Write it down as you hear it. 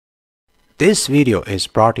This video is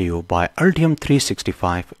brought to you by Altium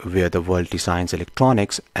 365, where the world designs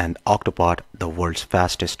electronics, and Octopart, the world's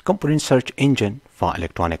fastest component search engine for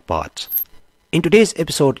electronic parts. In today's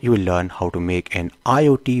episode, you will learn how to make an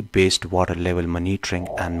IoT-based water level monitoring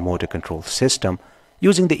and motor control system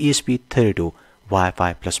using the ESP32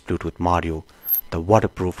 WiFi plus Bluetooth module, the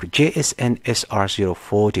waterproof JSN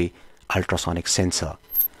SR04T Ultrasonic Sensor.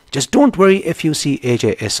 Just don't worry if you see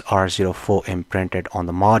AJ-SR04M printed on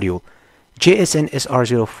the module. JSN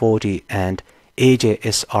SR04T and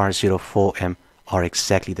AJ-SR04M are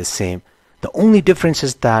exactly the same. The only difference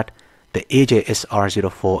is that the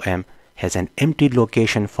AJ-SR04M has an empty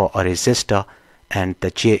location for a resistor and the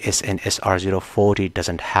JSN SR04T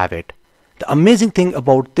doesn't have it. The amazing thing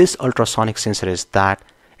about this ultrasonic sensor is that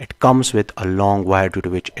it comes with a long wire due to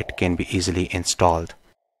which it can be easily installed.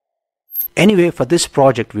 Anyway, for this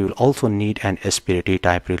project we will also need an SPDT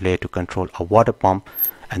type relay to control a water pump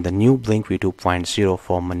and the new Blynk V2.0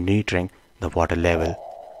 for monitoring the water level.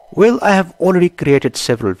 Well, I have already created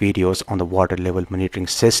several videos on the water level monitoring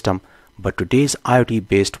system, but today's IoT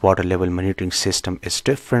based water level monitoring system is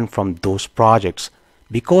different from those projects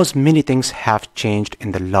because many things have changed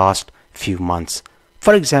in the last few months.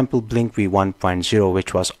 For example, Blynk V1.0,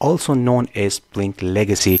 which was also known as Blynk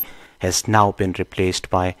Legacy, has now been replaced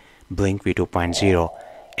by Blynk V2.0.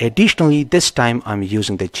 Additionally, this time I'm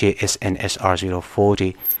using the JSN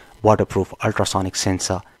SR04T waterproof ultrasonic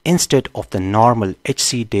sensor instead of the normal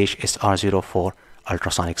HC-SR04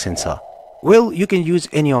 ultrasonic sensor. Well, you can use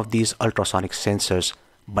any of these ultrasonic sensors,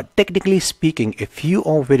 but technically speaking, if you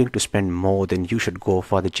are willing to spend more, then you should go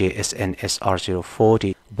for the JSN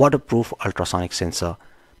SR04T waterproof ultrasonic sensor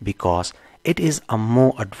because it is a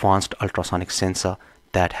more advanced ultrasonic sensor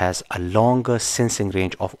that has a longer sensing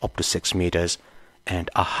range of up to 6 meters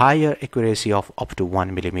and a higher accuracy of up to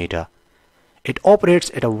 1 millimeter. It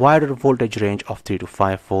operates at a wider voltage range of 3 to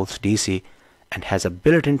 5 volts DC and has a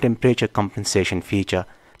built-in temperature compensation feature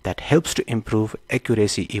that helps to improve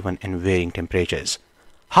accuracy even in varying temperatures.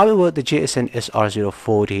 However, the JSN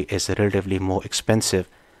SR04T is relatively more expensive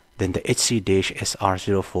than the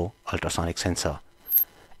HC-SR04 ultrasonic sensor.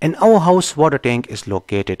 In our house, water tank is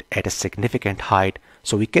located at a significant height,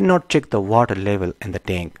 so we cannot check the water level in the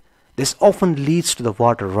tank. This often leads to the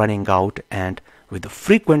water running out, and with the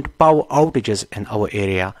frequent power outages in our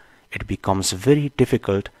area, it becomes very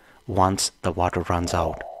difficult once the water runs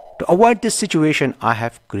out. To avoid this situation, I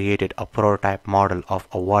have created a prototype model of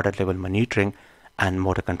a water level monitoring and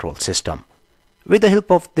motor control system. With the help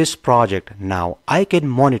of this project, now I can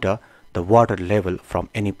monitor the water level from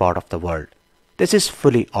any part of the world. This is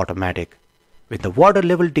fully automatic. When the water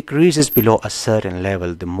level decreases below a certain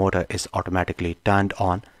level, the motor is automatically turned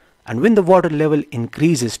on, and when the water level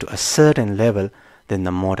increases to a certain level, then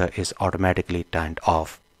the motor is automatically turned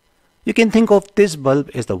off. You can think of this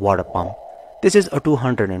bulb as the water pump. This is a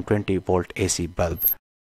 220 volt AC bulb.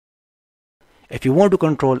 If you want to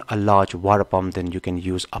control a large water pump, then you can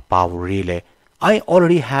use a power relay. I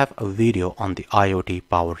already have a video on the IoT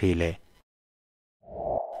power relay.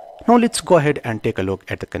 Now let's go ahead and take a look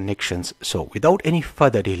at the connections. So without any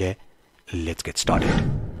further delay, let's get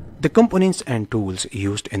started. The components and tools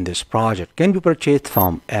used in this project can be purchased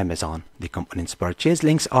from Amazon. The components purchase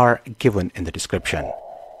links are given in the description.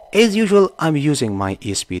 As usual, I'm using my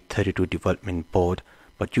ESP32 development board,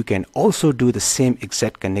 but you can also do the same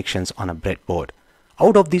exact connections on a breadboard.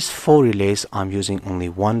 Out of these 4 relays, I'm using only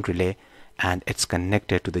one relay and it's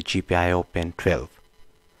connected to the GPIO pin 12.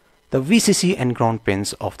 The VCC and ground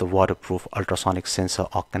pins of the waterproof ultrasonic sensor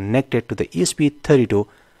are connected to the ESP32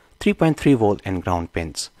 3.3 volt and ground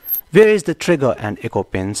pins, whereas the trigger and echo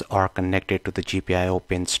pins are connected to the GPIO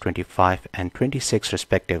pins 25 and 26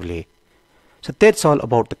 respectively. So that's all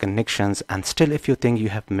about the connections, and still if you think you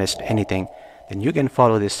have missed anything, then you can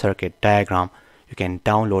follow this circuit diagram. You can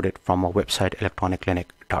download it from our website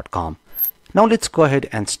electroniclinic.com. Now let's go ahead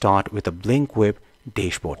and start with the Blynk Web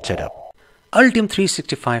dashboard setup. Altium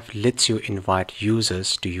 365 lets you invite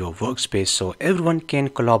users to your workspace so everyone can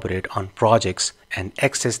collaborate on projects and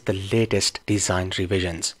access the latest design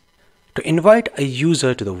revisions. To invite a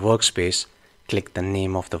user to the workspace, click the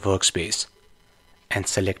name of the workspace and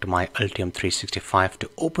select My Altium 365 to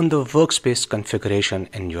open the workspace configuration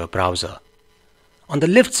in your browser. On the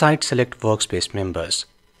left side, select Workspace Members.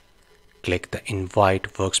 Click the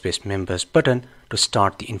Invite Workspace Members button to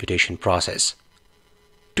start the invitation process.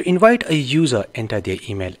 To invite a user, enter their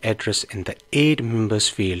email address in the Add Members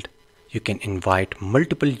field. You can invite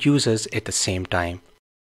multiple users at the same time.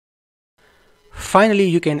 Finally,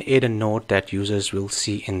 you can add a note that users will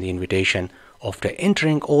see in the invitation. After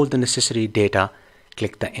entering all the necessary data,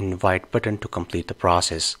 click the Invite button to complete the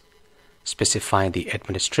process. Specify the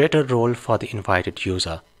administrator role for the invited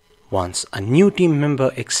user. Once a new team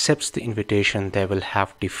member accepts the invitation, they will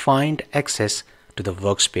have defined access to the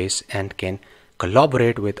workspace and can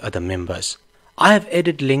collaborate with other members. I have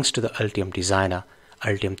added links to the Altium Designer,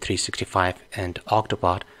 Altium 365 and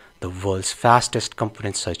Octopart, the world's fastest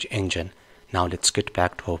component search engine. Now let's get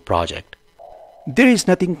back to our project. There is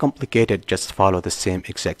nothing complicated, just follow the same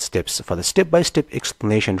exact steps. For the step-by-step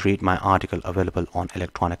explanation, read my article available on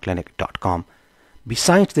electronicclinic.com.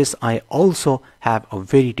 Besides this, I also have a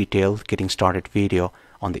very detailed getting started video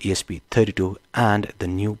on the ESP32 and the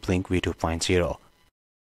new Blynk V2.0.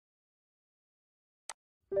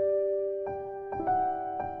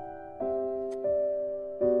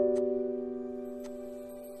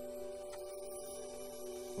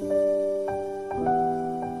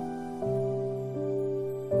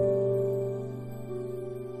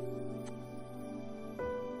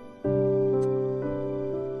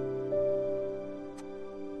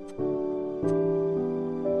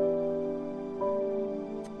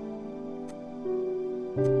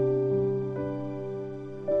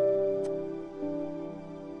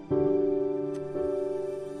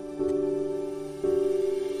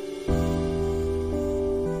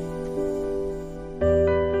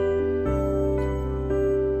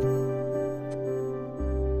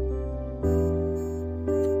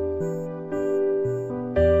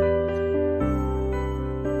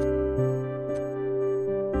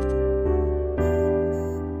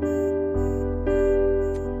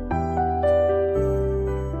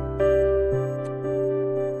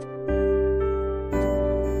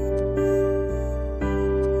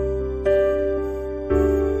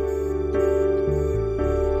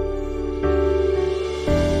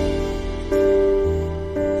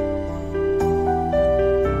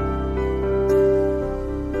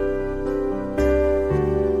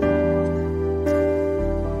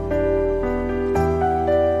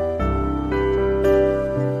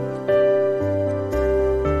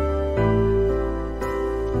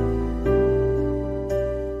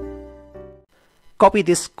 Copy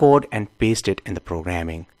this code and paste it in the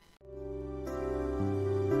programming.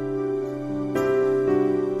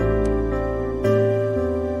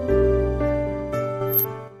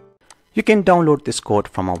 You can download this code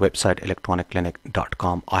from our website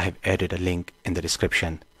electronicclinic.com. I have added a link in the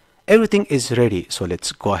description. Everything is ready, so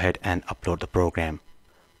let's go ahead and upload the program.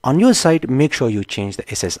 On your site, make sure you change the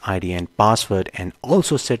SSID and password and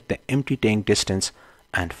also set the empty tank distance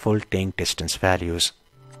and full tank distance values.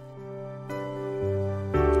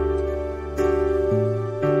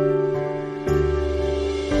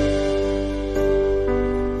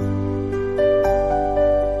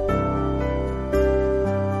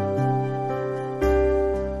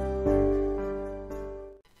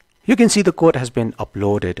 You can see the code has been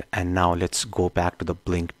uploaded, and now let's go back to the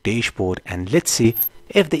Blynk dashboard and let's see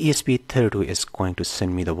if the ESP32 is going to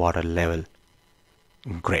send me the water level.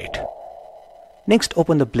 Great. Next,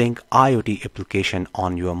 open the Blynk IoT application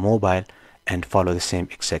on your mobile and follow the same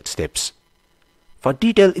exact steps. For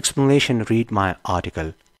detailed explanation, read my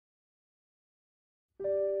article.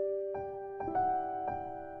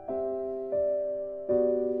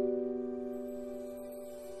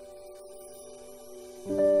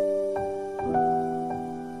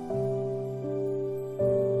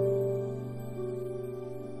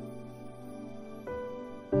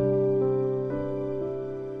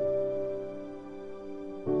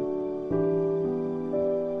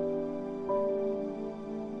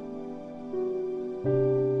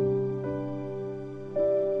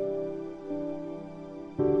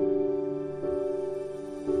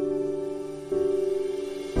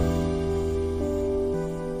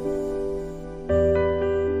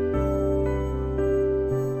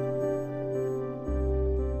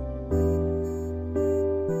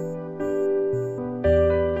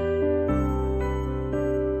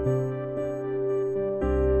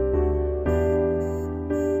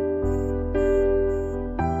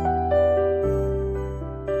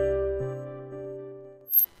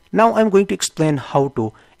 Now I'm going to explain how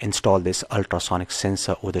to install this ultrasonic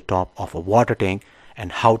sensor over the top of a water tank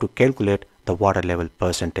and how to calculate the water level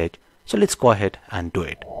percentage. So let's go ahead and do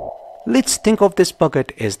it. Let's think of this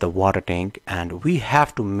bucket as the water tank, and we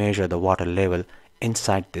have to measure the water level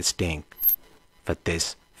inside this tank. For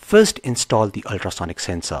this, first install the ultrasonic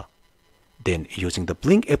sensor. Then using the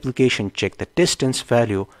Blynk application, check the distance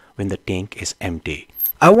value when the tank is empty.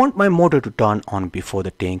 I want my motor to turn on before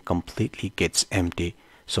the tank completely gets empty.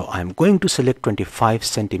 So I'm going to select 25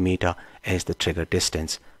 centimeter as the trigger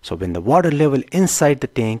distance. So when the water level inside the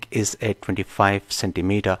tank is at 25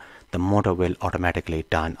 centimeter, the motor will automatically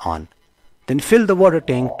turn on. Then fill the water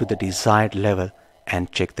tank to the desired level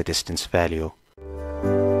and check the distance value.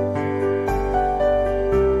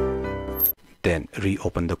 Then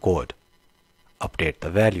reopen the code, update the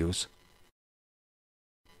values,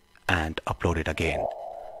 and upload it again.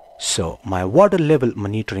 So my water level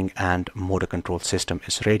monitoring and motor control system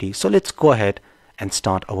is ready. So let's go ahead and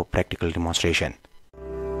start our practical demonstration.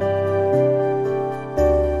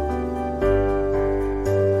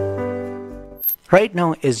 Right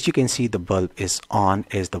now, as you can see, the bulb is on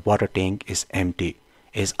as the water tank is empty.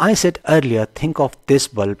 As I said earlier, think of this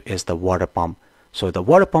bulb as the water pump. So the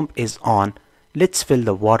water pump is on. Let's fill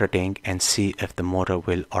the water tank and see if the motor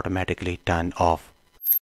will automatically turn off.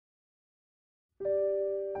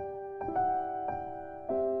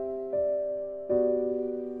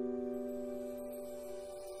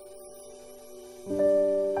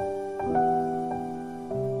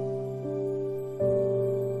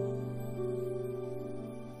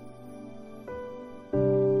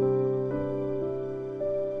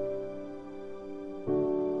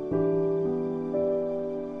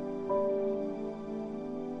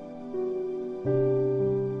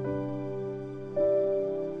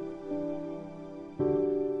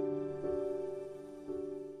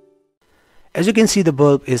 As you can see, the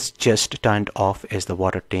bulb is just turned off as the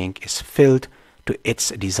water tank is filled to its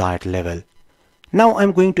desired level. Now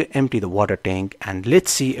I'm going to empty the water tank and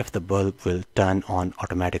let's see if the bulb will turn on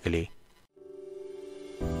automatically.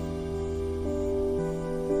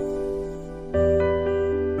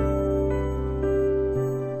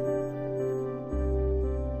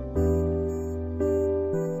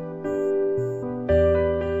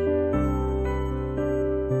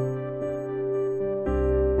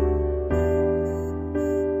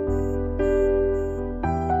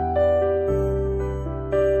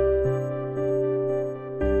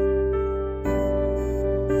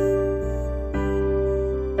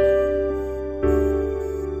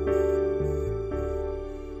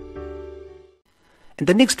 In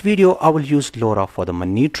the next video, I will use LoRa for the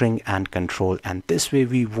monitoring and control, and this way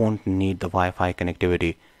we won't need the Wi-Fi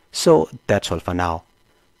connectivity. So that's all for now.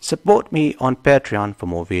 Support me on Patreon for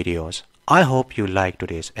more videos. I hope you liked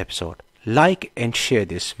today's episode. Like and share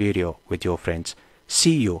this video with your friends.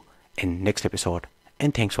 See you in next episode,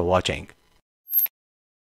 and thanks for watching.